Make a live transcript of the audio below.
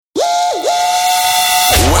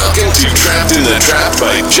to Trapped in the Trap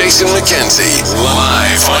by Jason Mckenzy,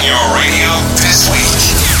 live on your radio this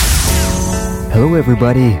week. Hello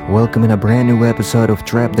everybody, welcome in a brand new episode of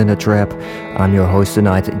Trapped in the Trap. I'm your host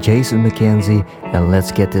tonight, Jason Mckenzy, and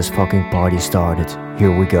let's get this fucking party started.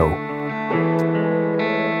 Here we go.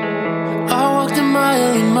 I walked a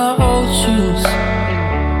mile in my old shoes,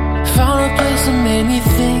 found a place that made me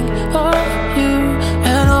think of you,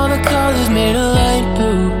 and all the colors made a light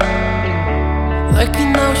blue, like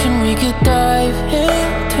an ocean we could dive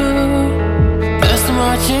into. There's so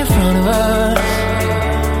much in front of us,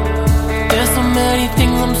 there's so many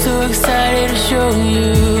things I'm so excited to show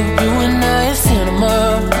you. You and I are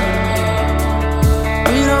cinema,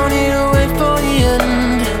 we don't need to wait for the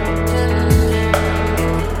end.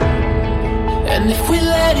 And if we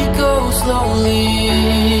let it go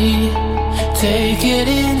slowly, take it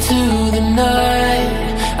into the night,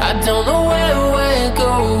 I don't know where we're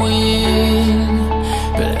going,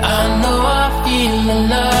 but I know I feel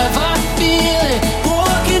alive. I feel it,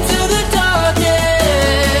 walk into the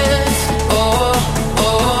darkness. Oh,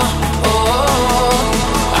 oh, oh,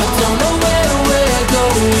 I don't know where we're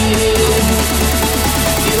going,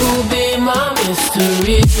 you'll be my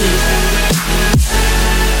mystery.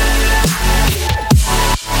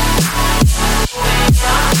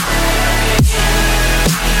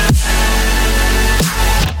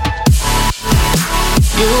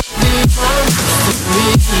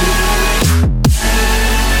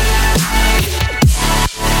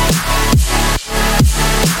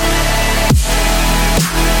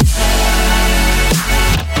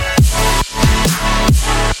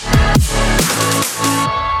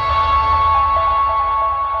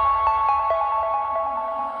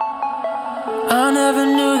 I never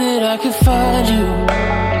knew that I could find you.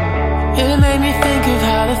 It made me think of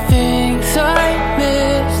how the things I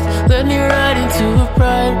missed led me right into a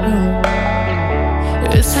bright room.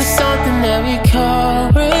 It's just something that we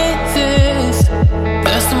can't resist.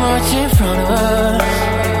 There's so much in front of us,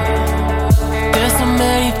 there's so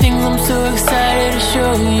many things I'm so excited to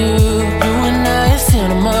show you. You and I are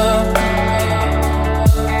cinema,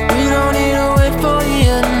 we don't need to wait for the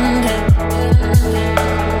end.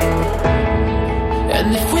 And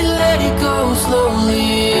if we let it go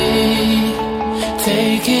slowly,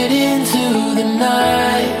 take it into the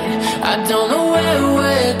night, I don't know where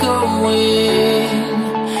we're going,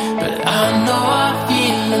 but I know I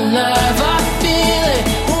feel alive. I feel it,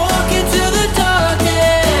 walk into the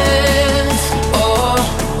darkness. Oh,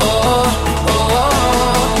 oh, oh,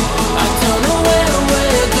 I don't know where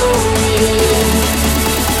we're going,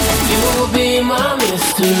 you'll be my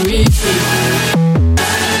mystery.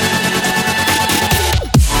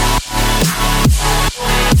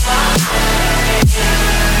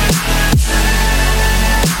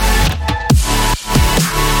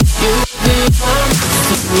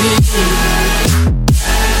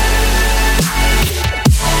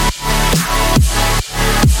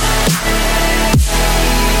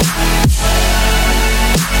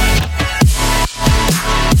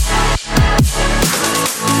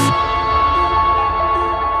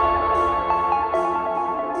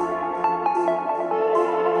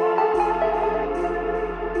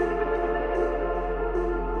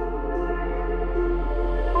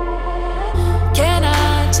 Can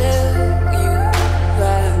I tell you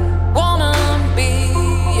I wanna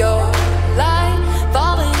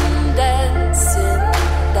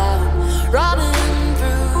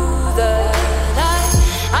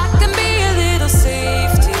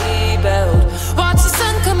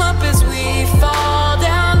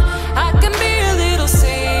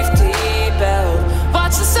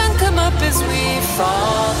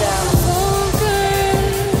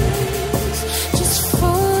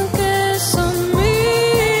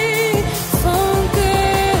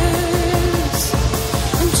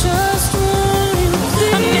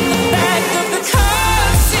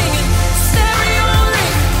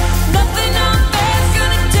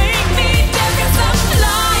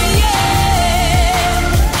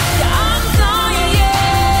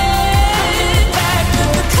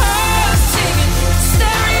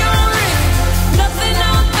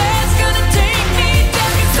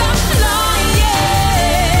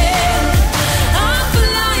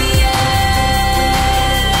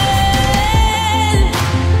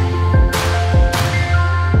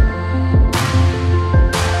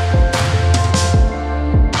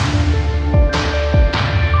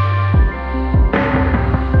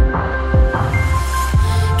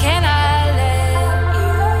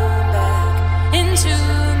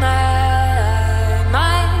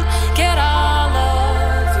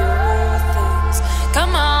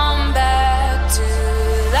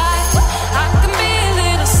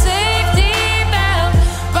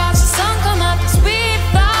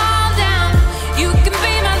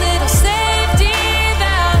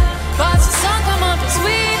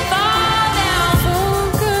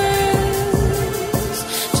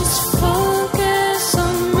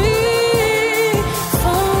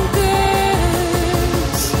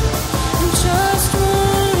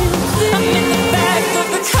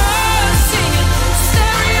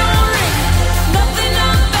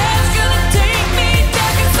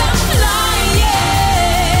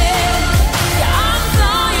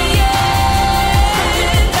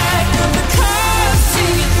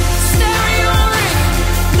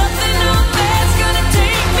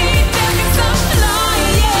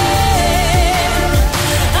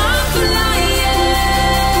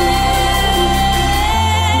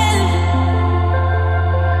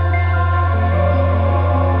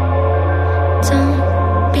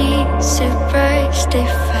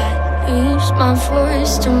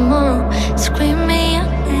more, screaming your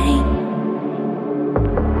name.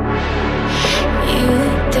 You,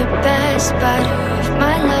 the best part of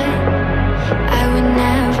my life, I would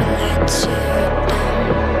never let you down.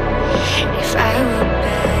 If I were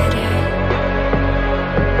better,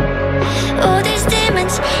 all these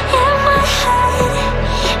demons in my head,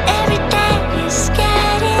 every day is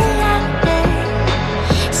getting louder.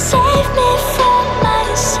 Save me from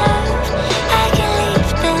myself. I can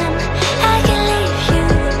leave them, I can leave you,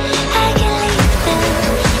 I can leave them,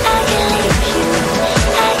 I can leave you,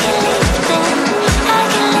 I can leave them, I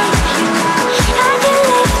can leave you, I can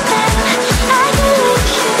leave them, I can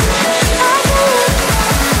leave you, I can leave them,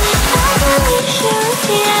 I can leave you,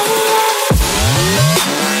 yeah, yeah.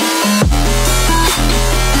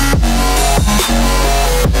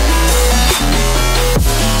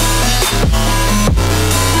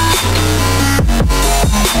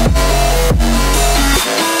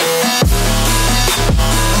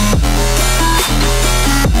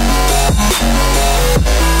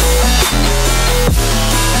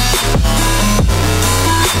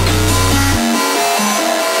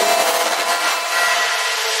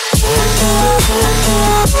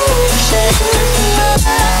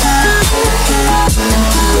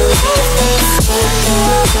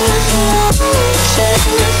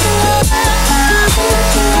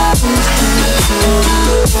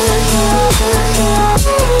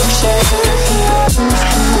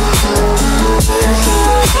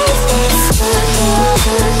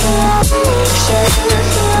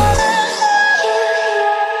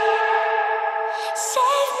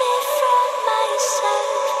 Save me from myself.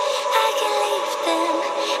 I can leave them,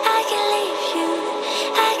 I can leave you,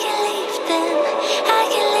 I can leave them, I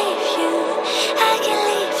can leave you, I can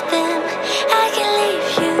leave them, I can leave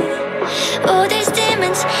you. All these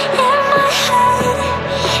demons in my head,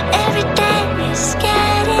 every day is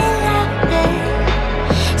getting louder.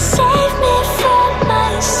 Save me from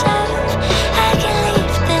myself. I can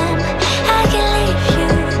leave them, I can leave you,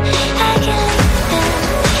 I can leave them,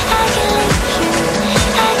 I can leave you,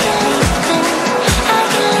 I can leave them, I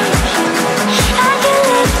can leave you, I can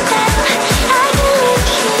leave them, I can leave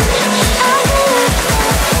you, I can leave them,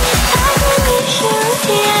 I can leave you,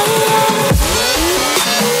 yeah, yeah.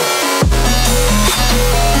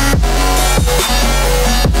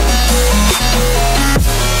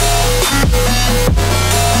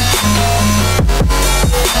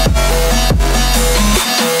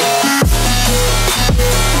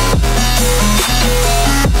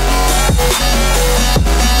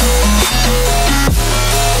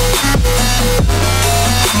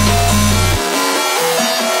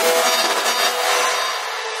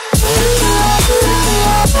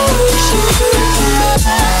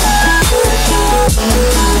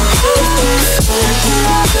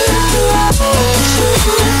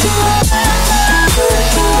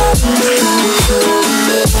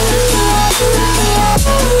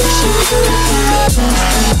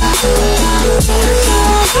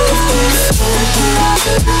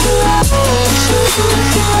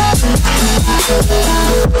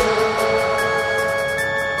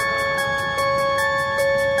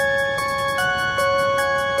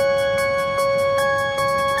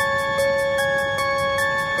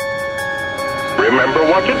 Remember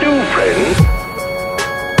what to do, friend.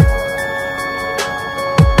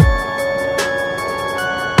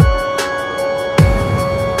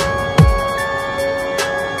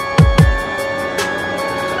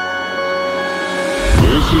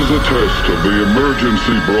 This is a test of the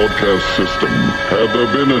emergency broadcast system. Had there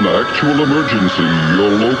been an actual emergency,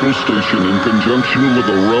 your local station, in conjunction with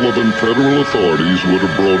the relevant federal authorities, would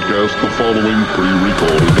have broadcast the following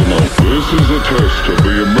pre-recorded announcement. This is a test of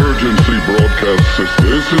the emergency broadcast system.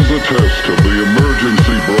 This is a test of the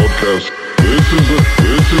emergency broadcast.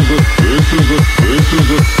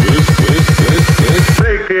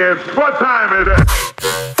 Hey kids, what time is it?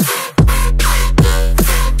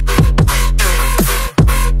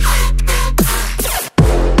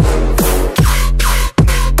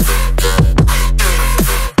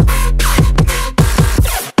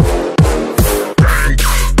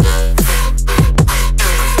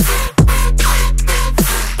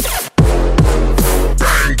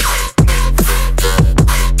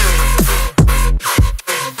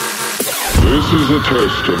 This is a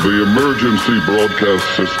test of the emergency broadcast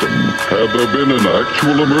system. Had there been an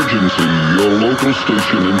actual emergency, your local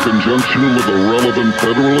station, in conjunction with the relevant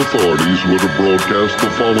federal authorities, would have broadcast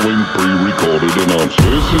the following pre-recorded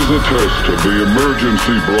announcement. This is a test of the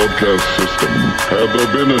emergency broadcast system. Had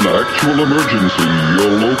there been an actual emergency,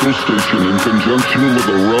 your local station, in conjunction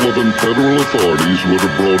with the relevant federal authorities, would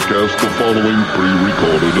have broadcast the following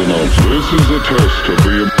pre-recorded announcement. This is a test of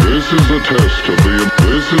the this is a test of the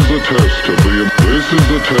this is a test of the this is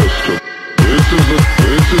a test of this is a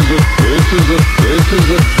this is a this is a this is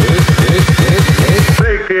a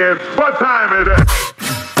Hey kids, what time is it?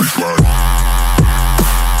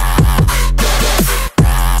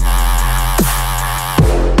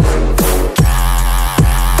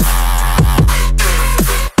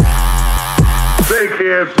 Say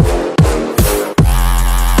kids.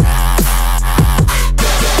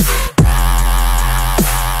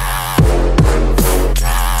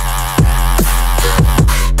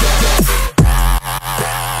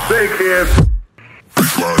 Say kids.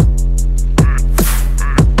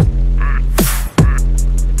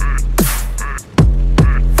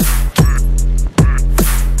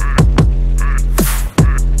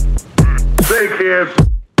 Say kids.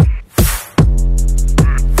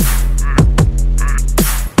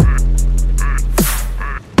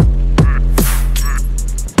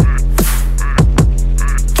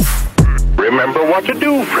 Remember what to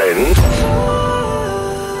do, friends.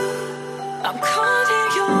 I'm caught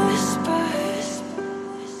in your whispers.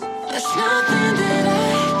 There's nothing that I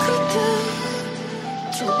could do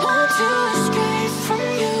to want to escape from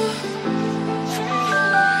you.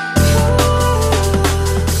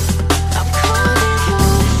 I'm caught in your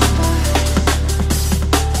whispers.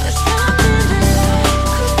 There's nothing that I could do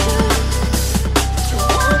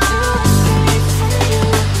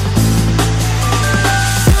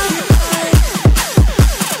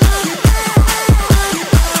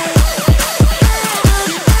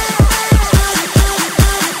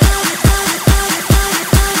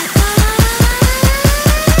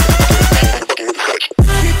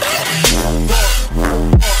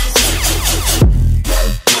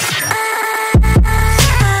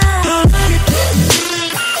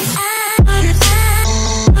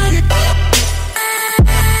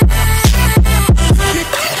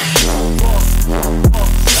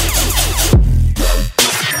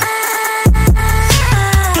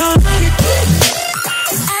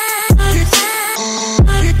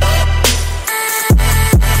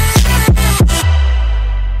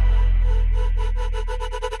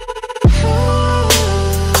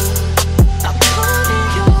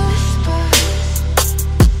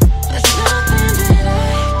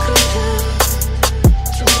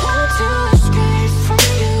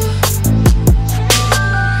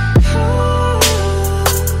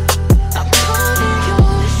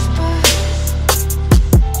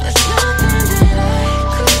to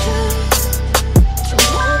want to escape from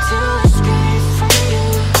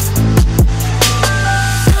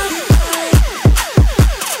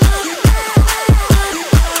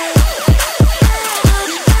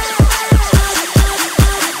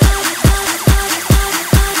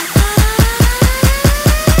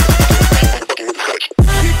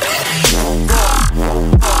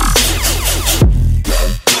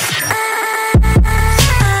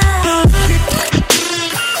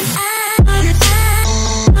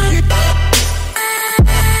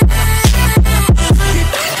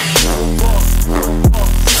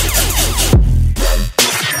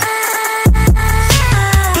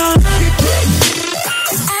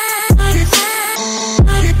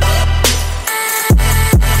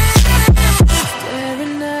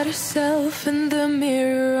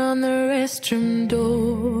you.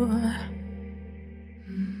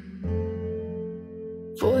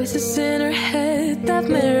 Voices in her head that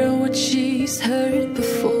mirror what she's heard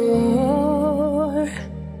before.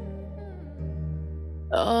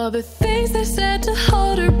 All the things they said to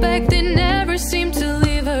hold her back, they never seem to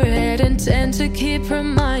leave her head and tend to keep her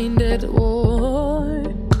mind at war.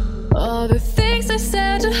 All the things they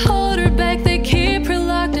said to hold her back, they keep her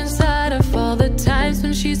locked inside of all the times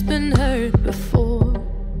when she's been hurt before.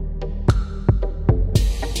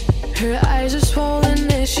 Her eyes are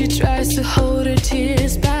swollen as she tries to hold her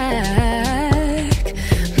tears back.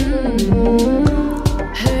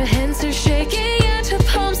 Her hands are shaking and her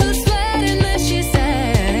palms are sweating as she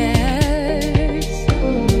says,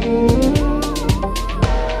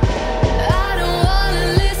 I don't wanna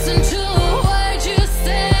listen to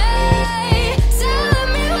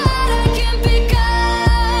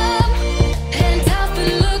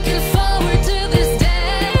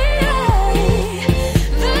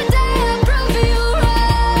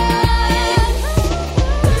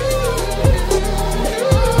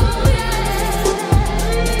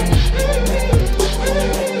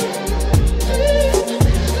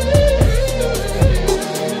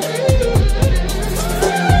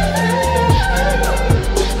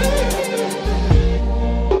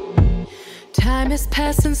eyes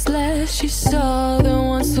passing slash. She saw the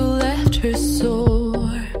ones who left her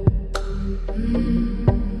sore.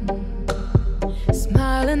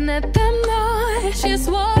 Smiling at them now, she's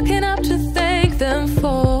walking up to thank them for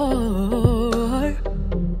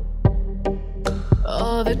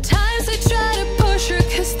all the times they tried to push her,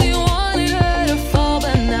 cause they wanted her to fall.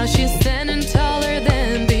 But now she's standing taller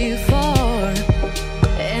than before.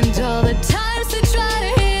 And all the times they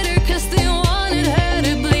tried to hit her, cause they wanted her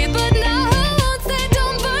to bleed. But now her wounds, they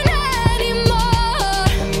don't burn anymore.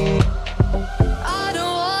 I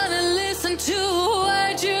don't wanna listen to a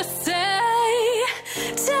word you say,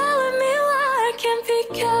 telling me what I can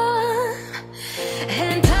become.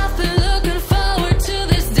 And I've been looking forward to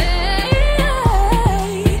this day,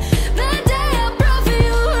 the day I brought for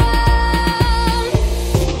you around,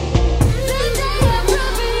 the day I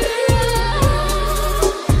brought for you around,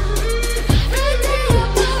 the day I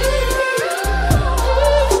brought for you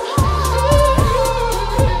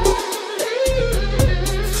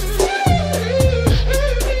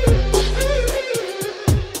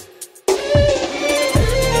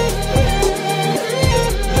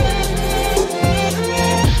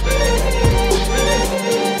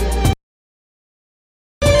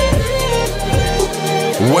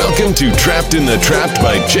Welcome to Trapped in the Trapped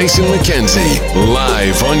by Jason Mckenzy,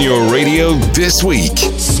 live on your radio this week.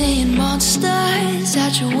 Seeing monsters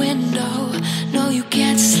out your window. No, you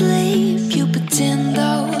can't sleep, you pretend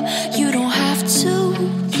though. You don't have to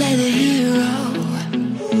play the hero,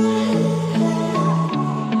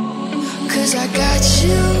 cause I got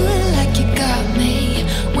you like you got me.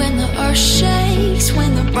 When the earth shakes,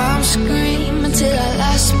 when the bombs scream, until our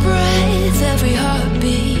last breath, every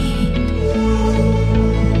heartbeat.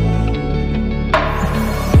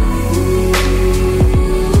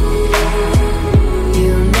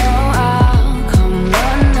 You know I'll come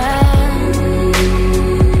running.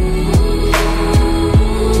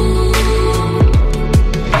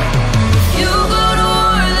 You go to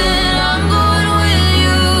war, then I'm going with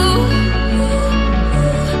you.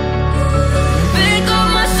 Pick up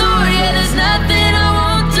my sword, yeah, there's nothing I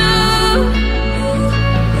won't do.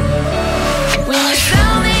 When you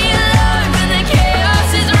sound the alarm and the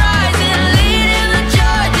chaos is rising, leading the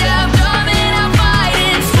charge, yeah, I'm coming, I'm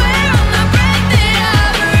fighting. Swear on the breath that I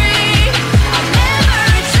breathe, I'll never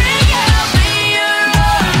retreat, yeah, I'll be your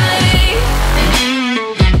army.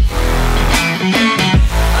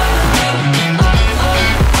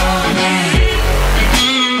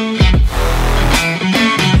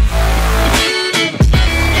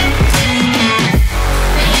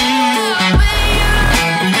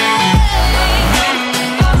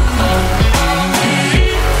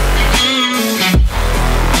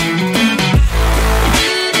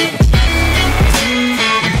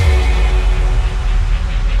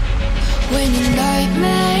 When your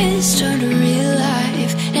nightmares turn to real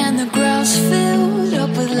life and the ground's filled up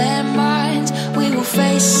with landmines, we will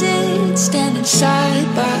face it standing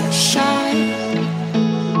side by side.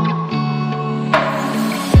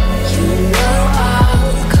 You know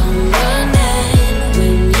I'll come running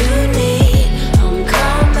when you need. I'm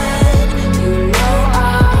coming. You know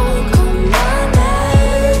I'll come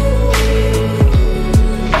running.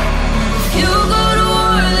 You go to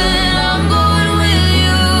war, then I'm going with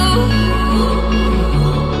you.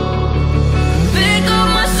 Pick up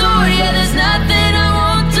my sword, yeah, there's nothing I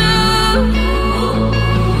won't do.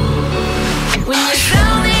 When you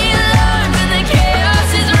sound the alarm and the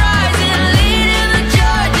chaos is rising, leading the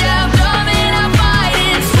charge, yeah, I'm coming, I'm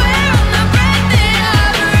fighting. Swear on the breath that I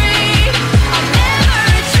breathe, I'll never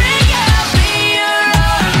retreat, yeah, I'll be your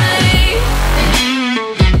army.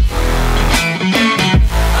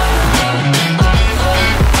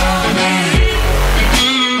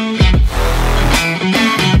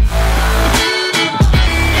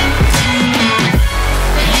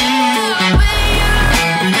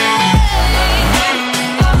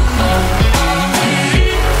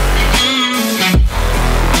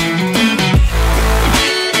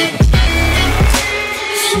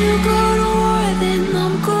 If you go to war, then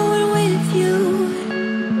I'm going with you.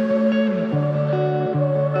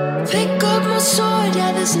 Pick up my sword,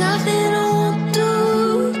 yeah, there's nothing I won't do.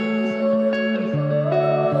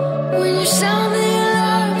 When you sound the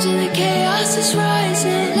alarms and the chaos is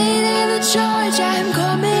rising, leading the charge, I'm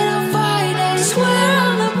coming, I'm fighting. Swear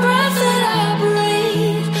on the breath that I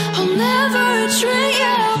breathe, I'll never retreat,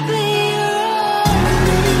 yeah, I'll be your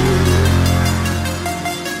army.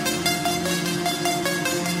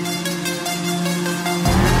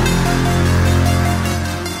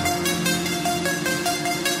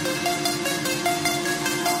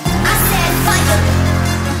 I said fire.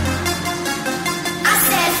 I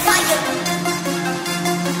said fire.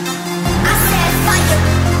 I said fire.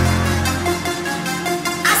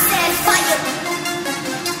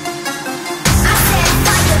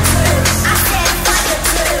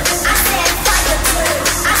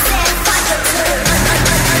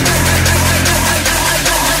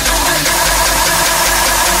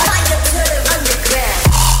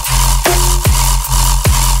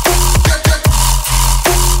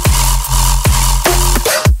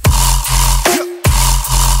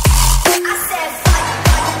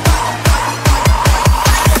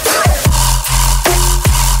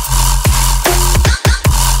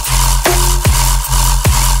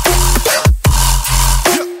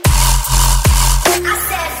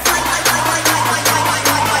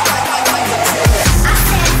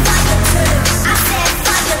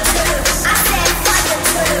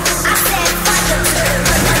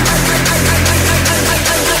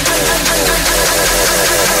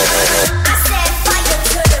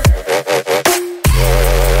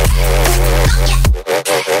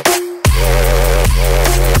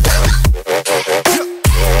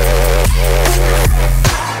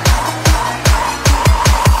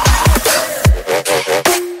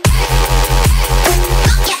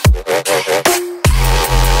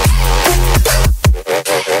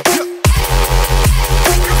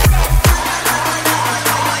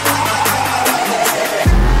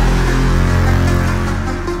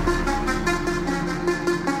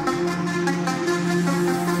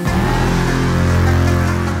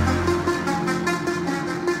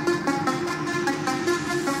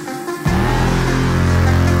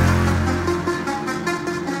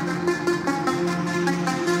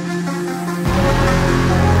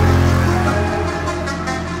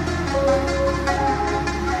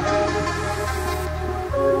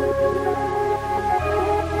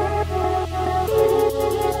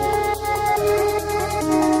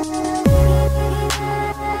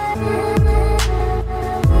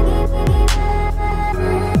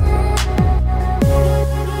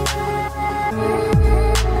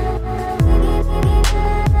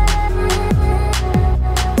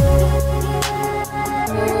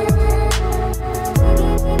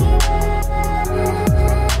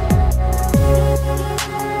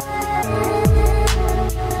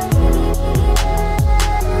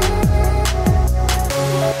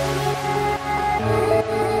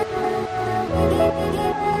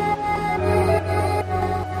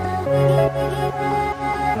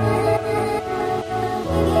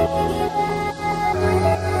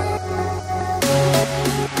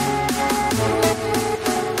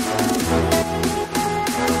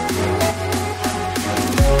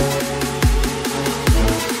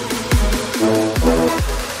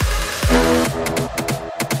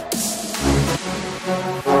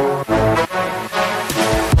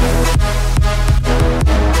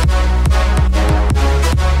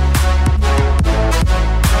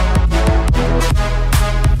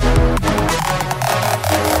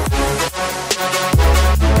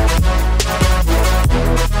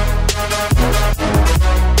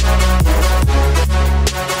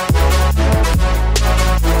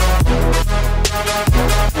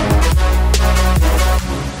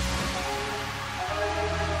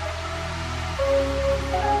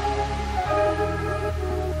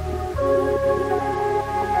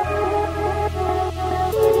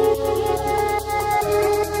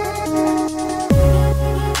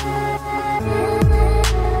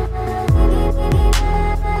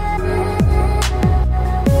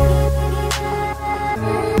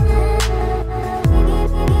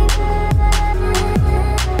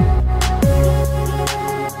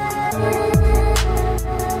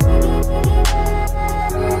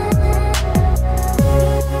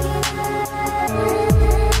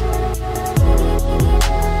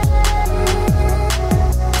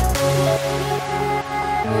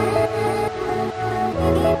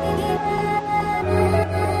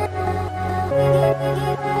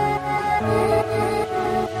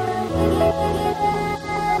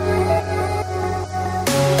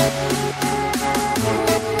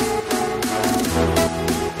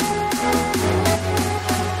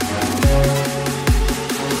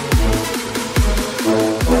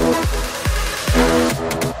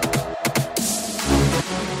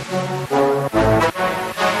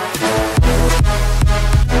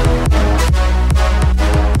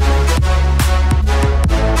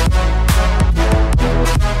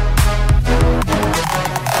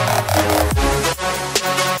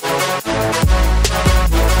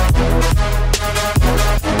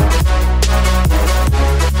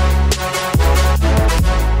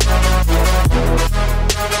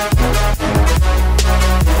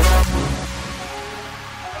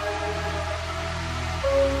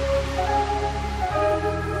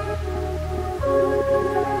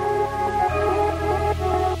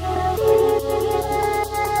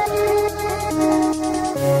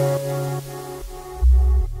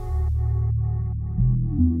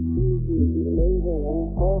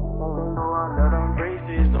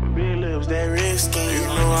 risking. You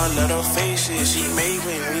know I love her faces, she made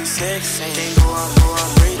when we sexing. Can't go out,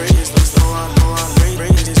 break this, no slow out,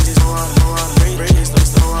 break this, no break this, no slow out, break this, no break this, no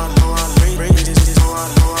slow out, break this,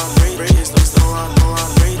 no break this, no slow out,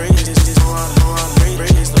 break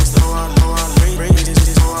this, no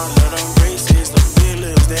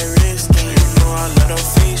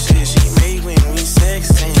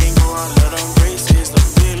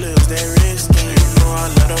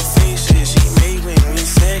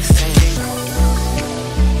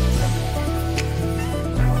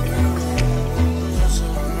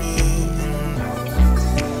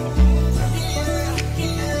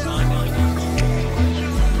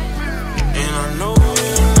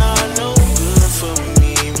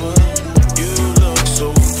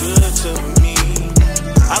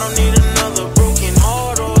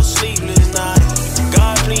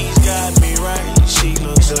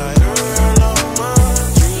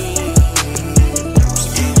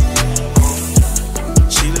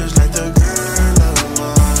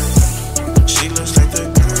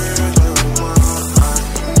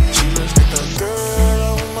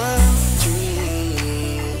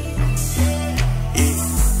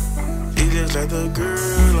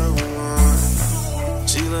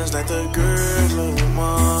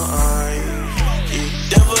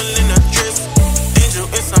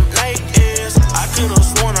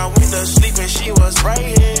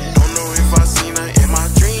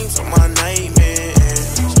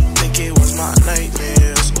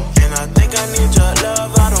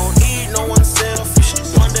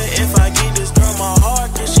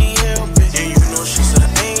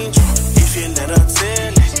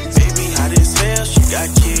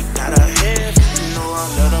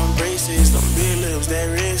let them braces, them big lips, they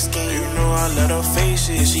risking. You know I love her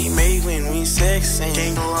faces, she made when we sexing.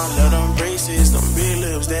 Can't go out, let them braces, them big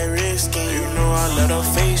lips, they risking. You know I love her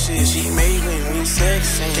faces, she made when we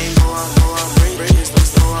sexing.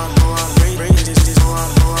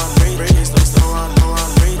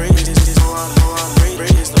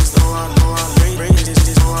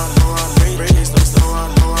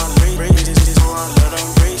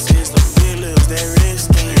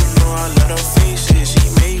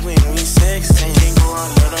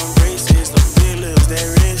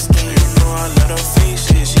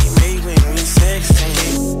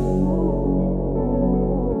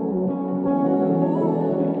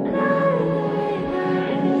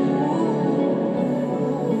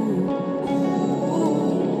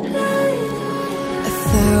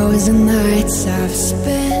 Nights I've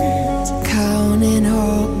spent counting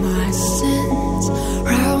all my sins,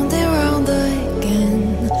 round and round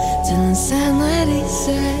again, till insanity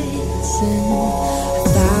sets in.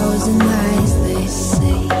 1,000 nights they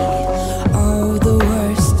say, all the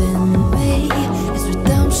worst in me is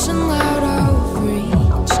redemption out of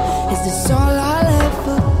reach. Is this all I'll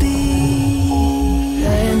ever be?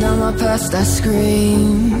 Laying down my past I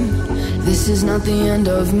scream, this is not the end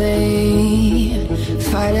of me.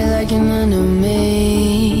 Fight it like an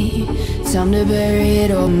enemy, time to bury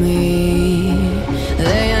it on me.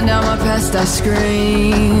 Laying down my past I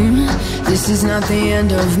scream, this is not the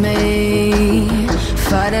end of me.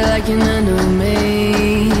 Fight it like an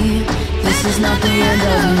enemy, this is not the end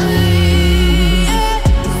of me.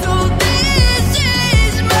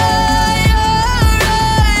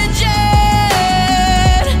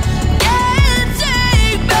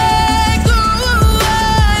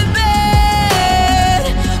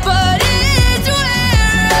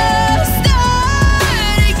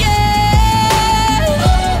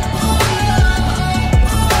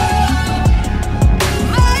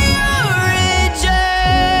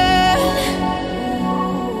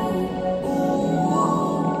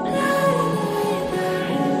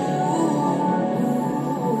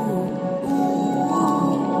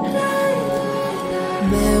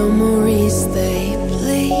 Memories they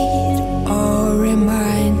bleed, all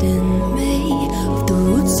reminding me of the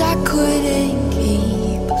roots I couldn't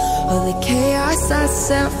keep, of the chaos I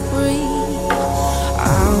set free.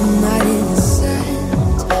 I'm not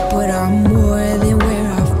innocent, but I'm more than where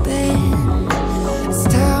I've been. It's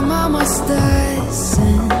time I must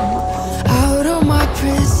ascend out of my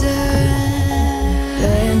prison.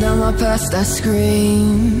 Laying down my past I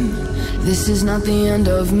scream, this is not the end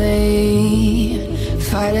of me.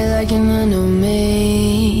 Fight it like an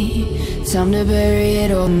enemy, time to bury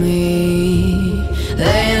it on me.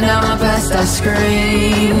 Laying down my past I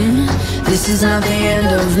scream, this is not the end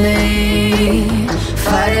of me.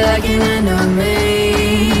 Fight it like an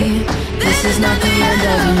enemy, this is not the end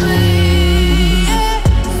of me.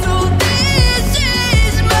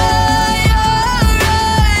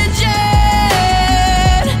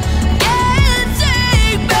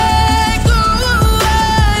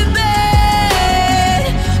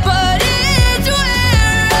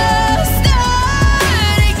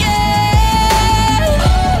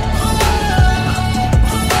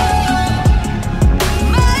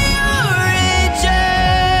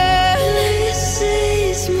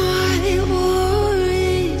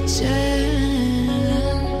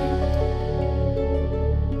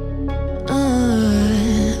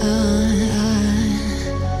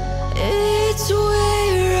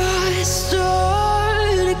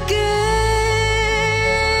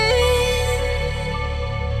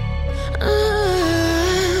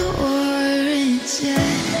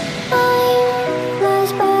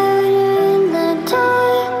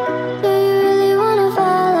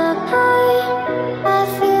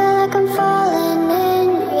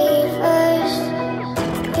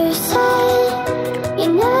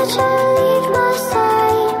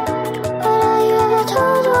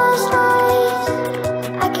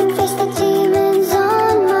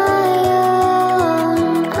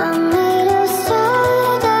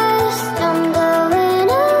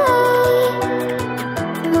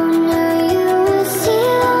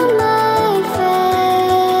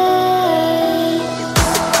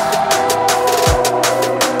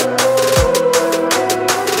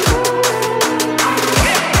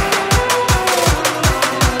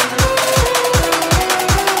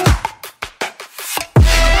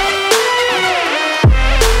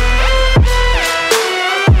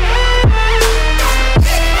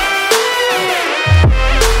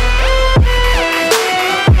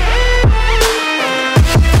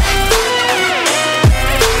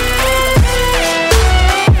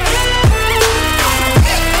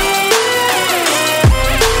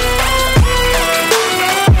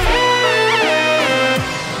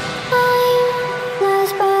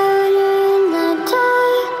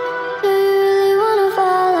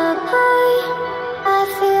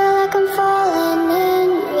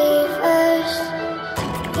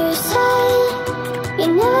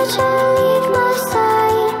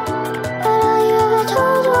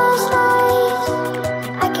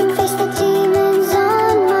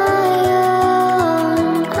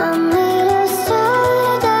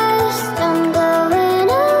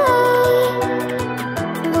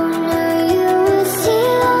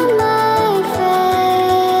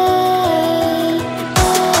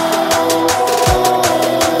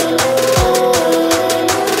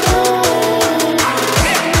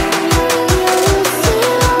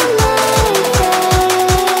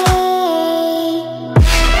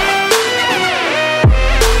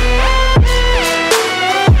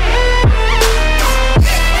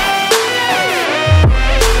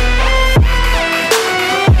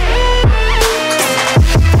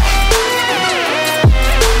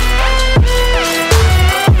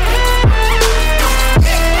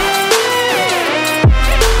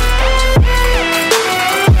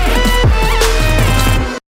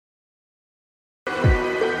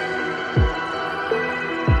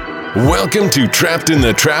 Welcome to Trapped in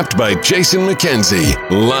the Trapped by Jason Mckenzy,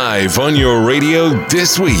 live on your radio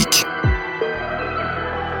this week.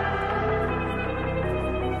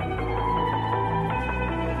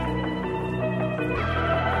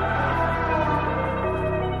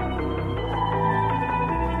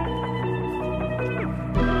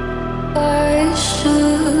 I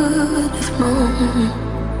should have known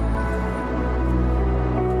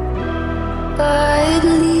I'd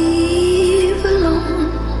leave alone.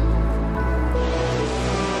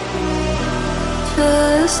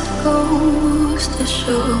 Just goes to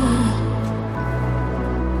show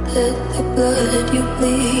that the blood you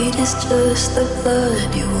bleed is just the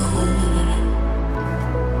blood you own.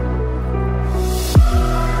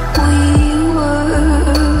 We were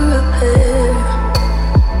a pair,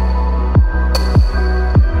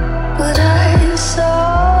 but I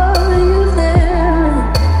saw you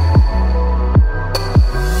there.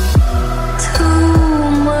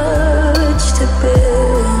 Too much to bear.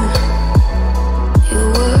 You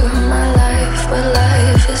were my life, but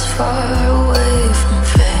life is far away from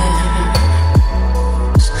fair.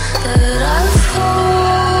 That I've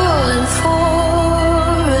fallen for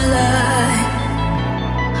a lie.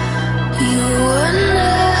 You were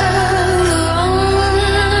never on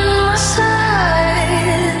my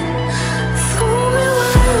side. Fool me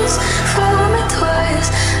once, fool me twice.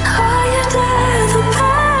 Are you dead for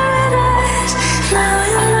paradise? Now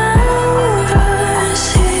you never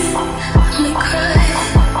see me cry.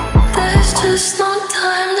 There's just no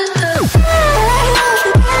time to die.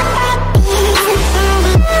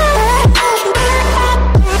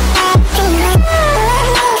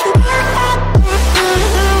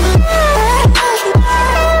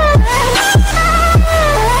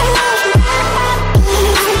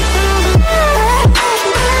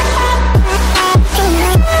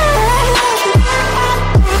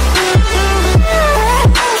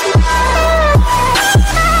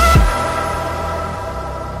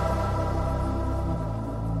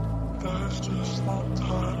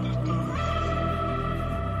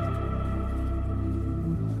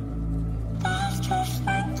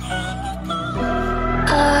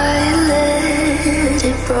 I let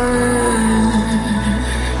it burn.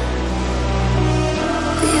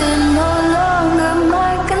 You're no longer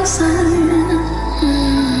my concern.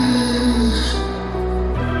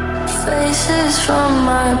 Faces from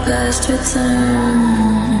my past return.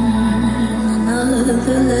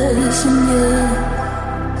 Another lesson yet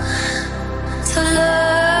to learn.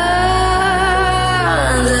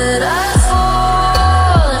 That I've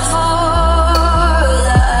fallen for a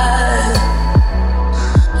lie.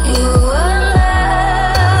 You were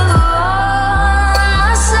never on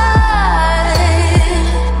my side.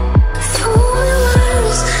 Fool me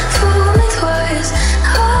once, fool me twice.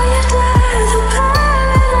 Are you dead for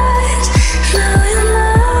paradise? Now you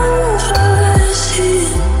never see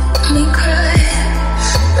me cry.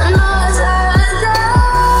 I know it's hard to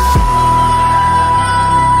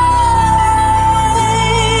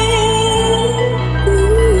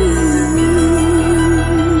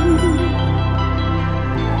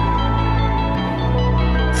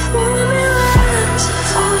fool me once,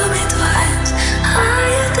 fool me twice. Are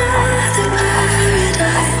you dead for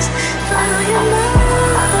paradise? Now you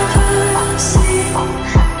never see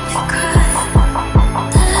me cry.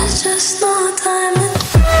 There's just no time to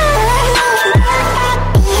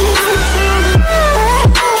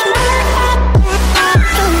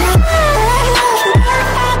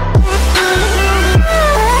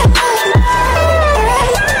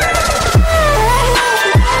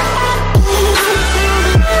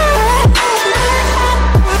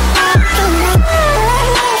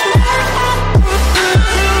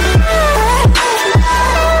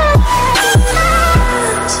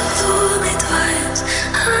fool me twice.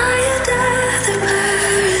 Are you dead for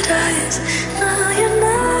paradise? Now you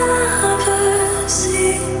never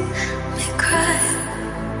see me cry.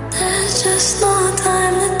 There's just no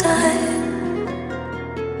time to die.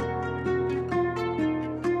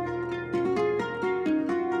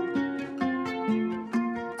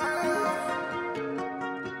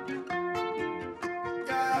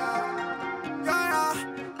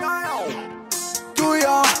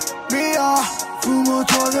 Tuya, mía, fumo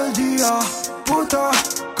todo el día. Puta,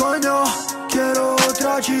 coño, quiero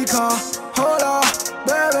otra chica. Hola,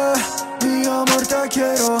 bebé, mi amor te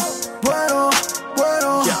quiero. Bueno,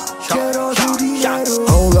 quiero tu dinero.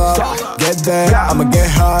 Hold up, get there, I'ma get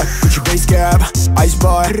high, put your base cap, ice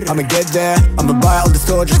boy, I'ma get there, I'ma buy all the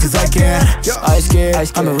store just cause I can. Ice kid,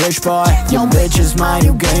 I'm a rich boy, your bitch is my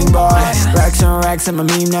new gang boy. Racks and racks, I'm a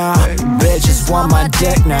meme now, bitches want my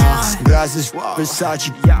dick now. Glasses,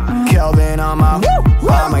 Versace, Kelvin on my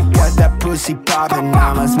I'ma get that pussy poppin',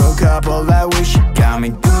 I'ma smoke up all that weed, she got me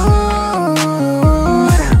good.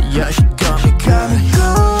 Yeah, she got me good.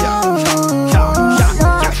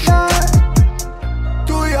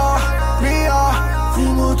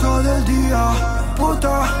 Todo el día,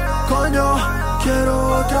 puta, coño,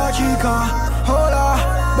 quiero otra chica. Hola,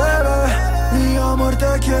 bebé, mi amor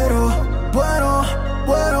te quiero. Bueno,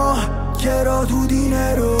 bueno, quiero tu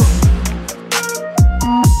dinero.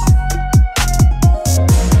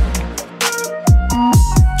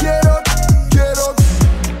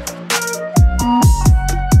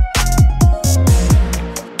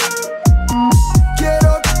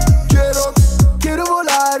 Quiero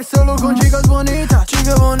volar solo con chicas bonitas.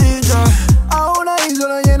 Bonita, a una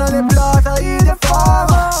isla llena de plata y de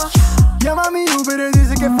fama. Llama a mi Uber y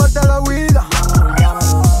dice que falta la huida.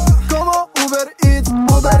 Como Uber Eats,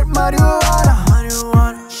 Uber marihuana.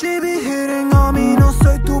 She be hitting on me, no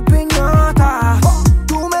soy tu piñata.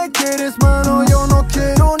 Tú me quieres, mano, yo no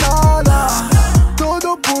quiero nada.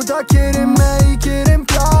 Todo puta quieren me y quieren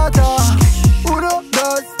plata. 1,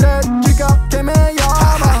 2, 3, chica que me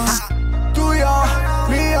llama. Tuya,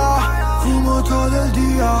 mía, fumo todo el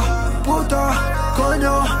día. Puta,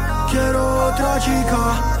 coño, quiero otra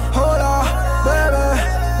chica. Hola,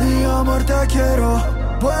 bebé, mi amor te quiero.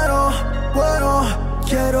 Bueno, bueno,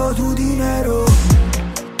 quiero tu dinero.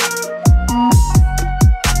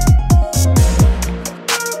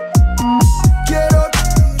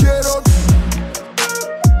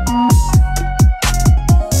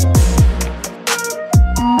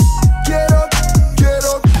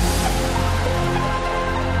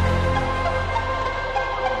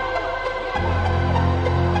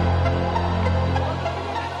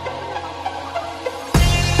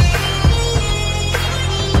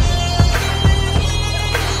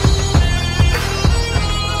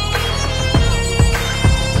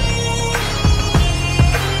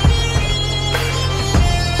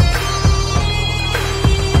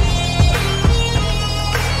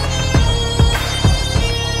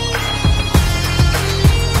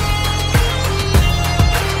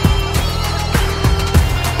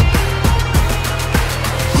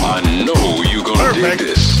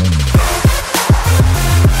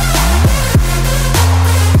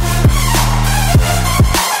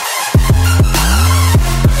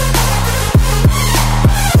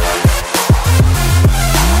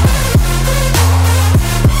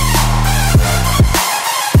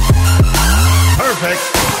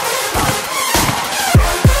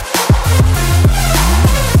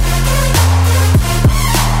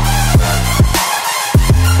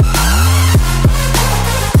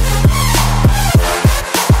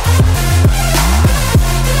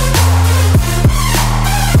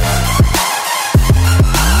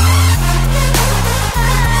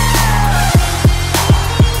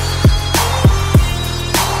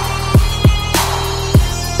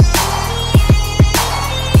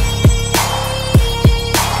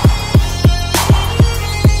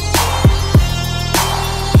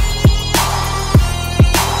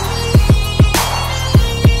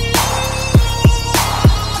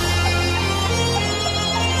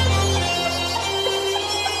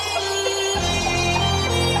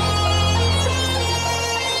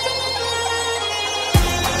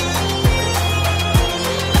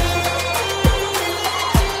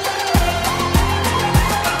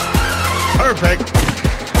 Perfect.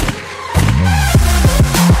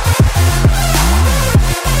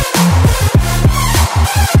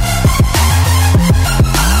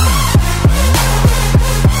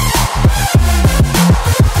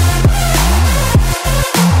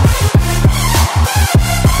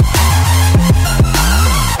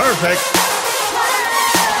 Perfect.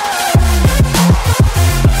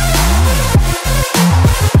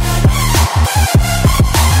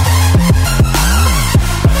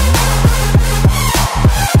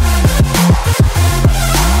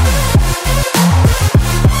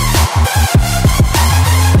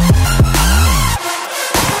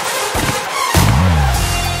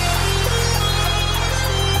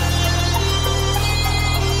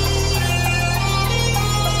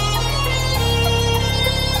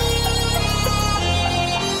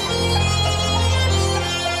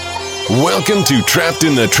 Welcome to Trapped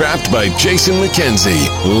in the Trapped by Jason Mckenzy,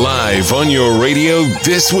 live on your radio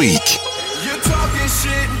this week. You're talking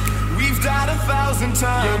shit, we've died 1,000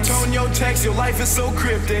 times. Your tone, your text, your life is so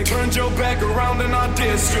cryptic. Turned your back around in our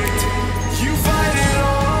district. You fight it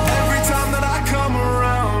all every time the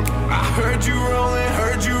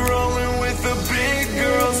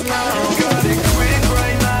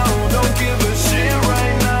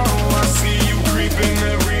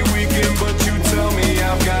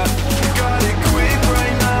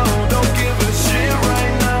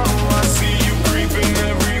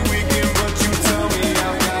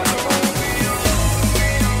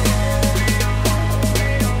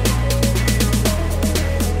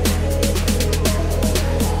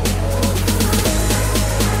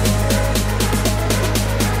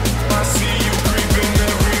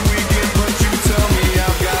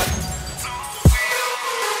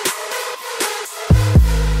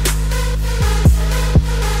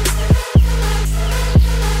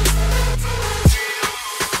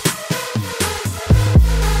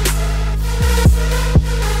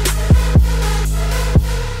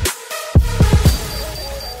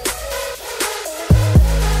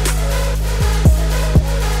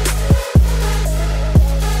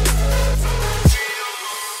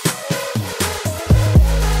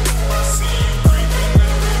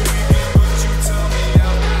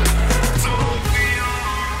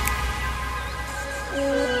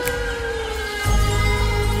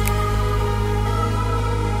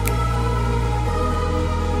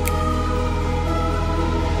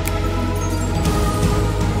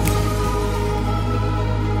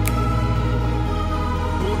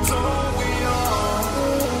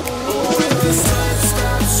the sun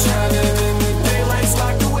stops shining and the daylight's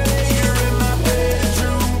locked away. You're in my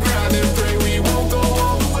bedroom, grinding three. We won't go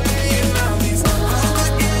all the way. And now these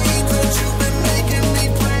other games that you've been making me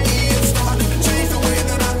play, it's starting to change the way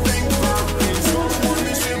that I think about things. You're the one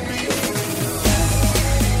that should be.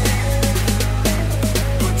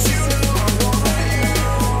 But you know I want you.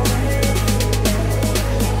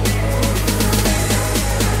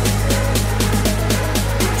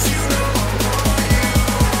 But you know I want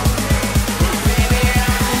you.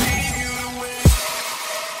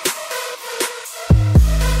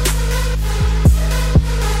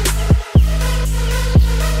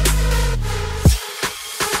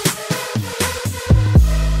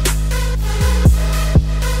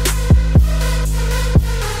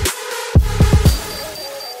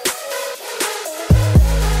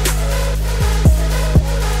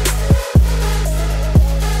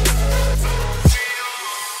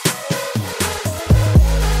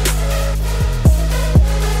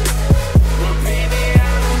 But baby, I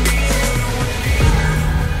don't need you to win. But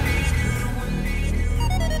baby, I don't need you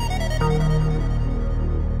to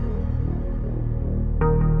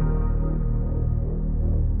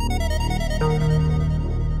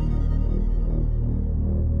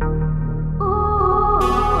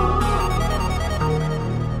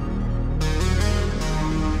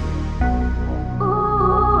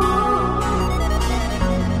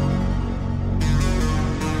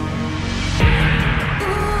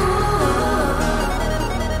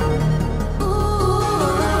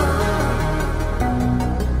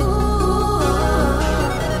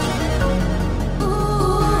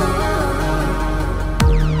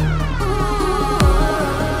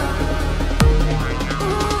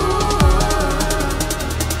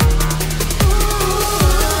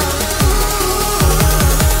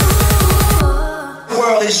the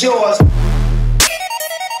world is yours. The world is yours.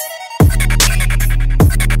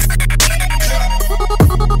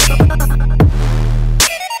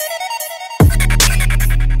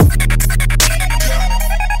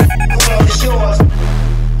 The world is yours.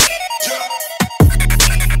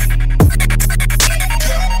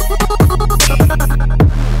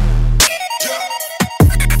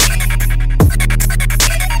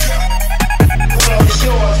 The world is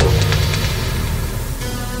yours.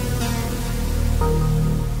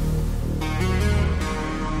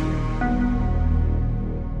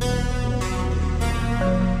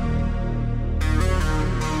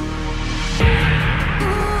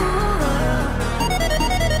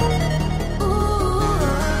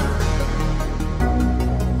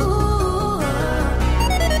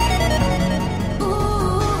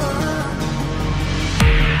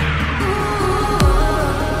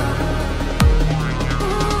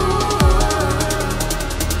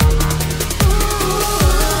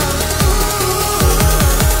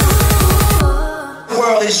 The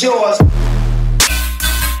world is yours. The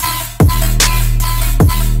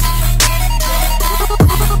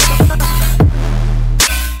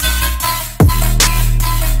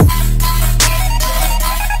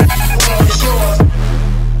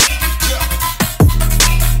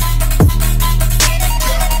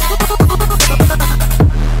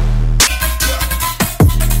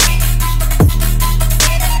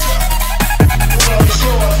world is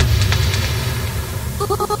yours.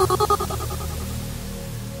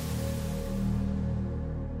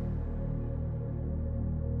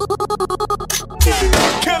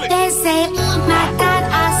 They say, oh my God,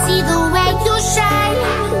 I see the way you shine.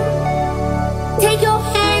 Take your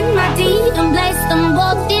hand, my dear, and place them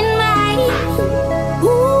both in mine.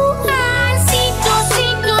 Ooh, I see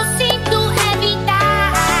through every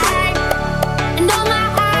time. And oh my,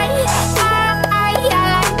 I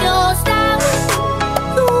like your style.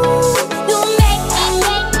 Ooh, you make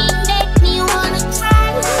me wanna try.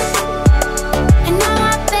 And now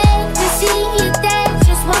I beg to see you dance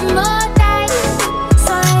just one more time.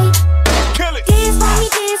 So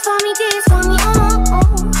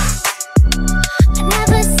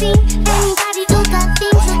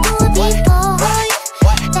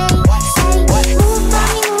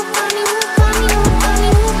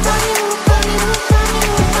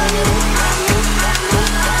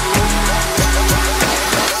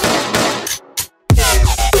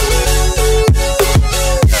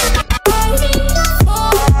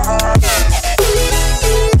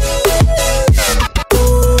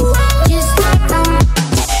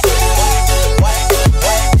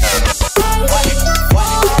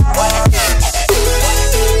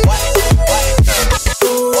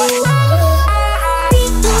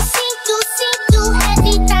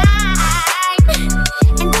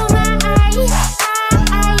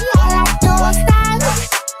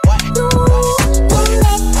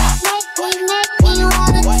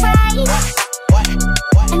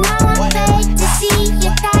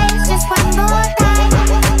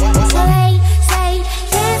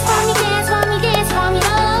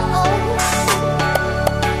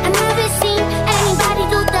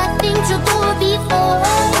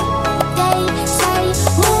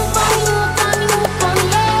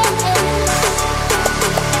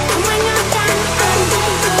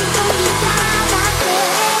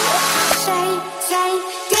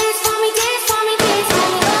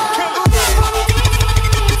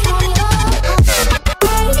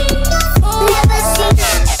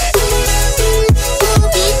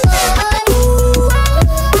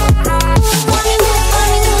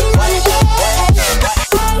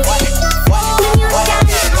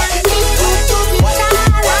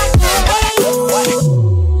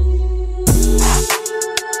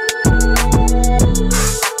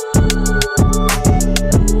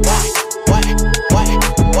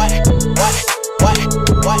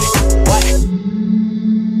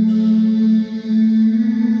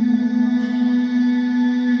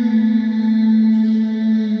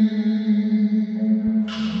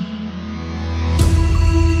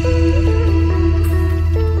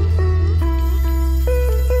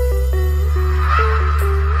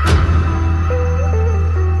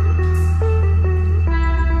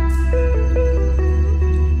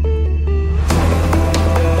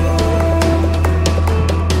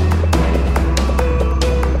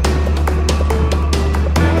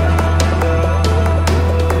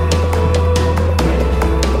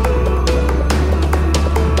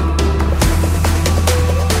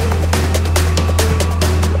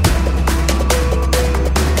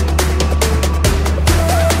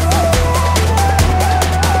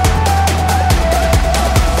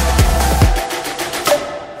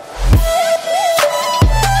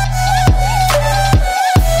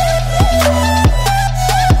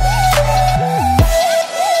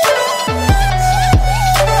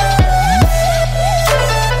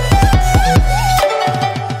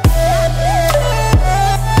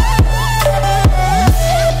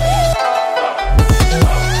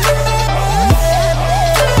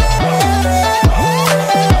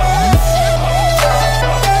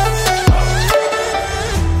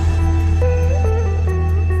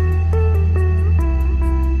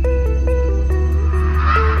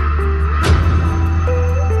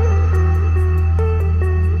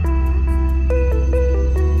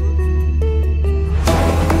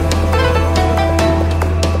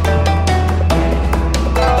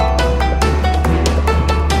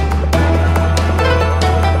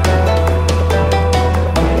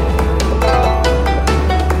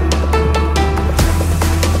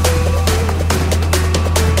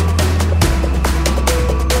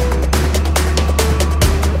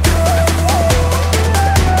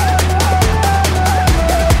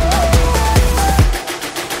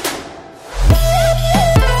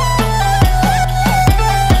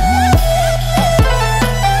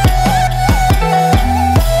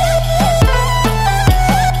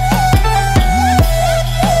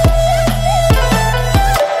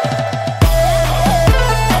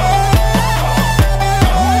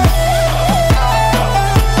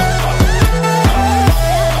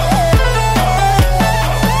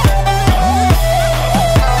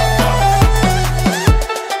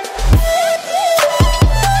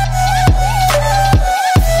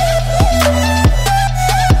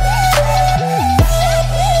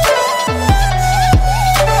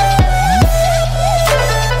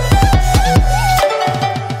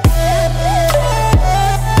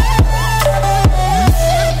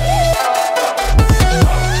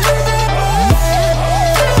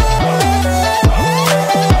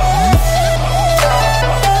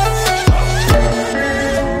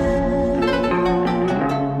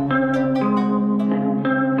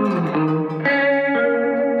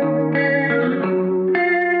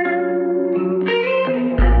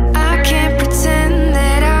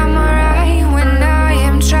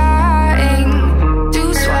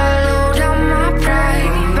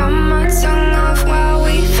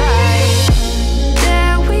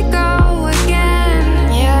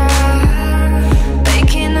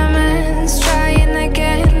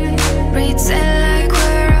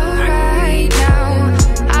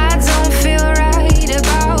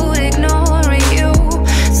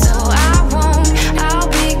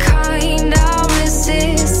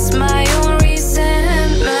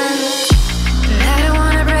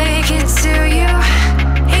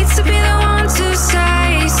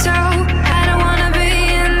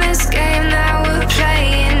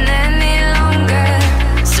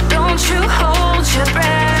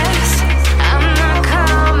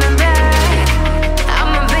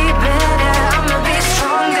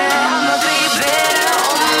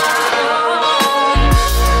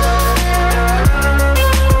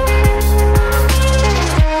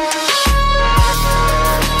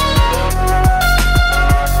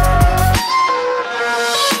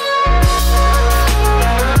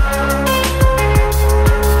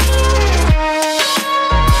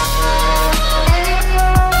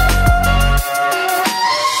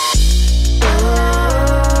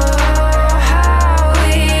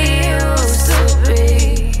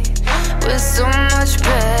so much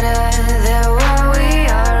better.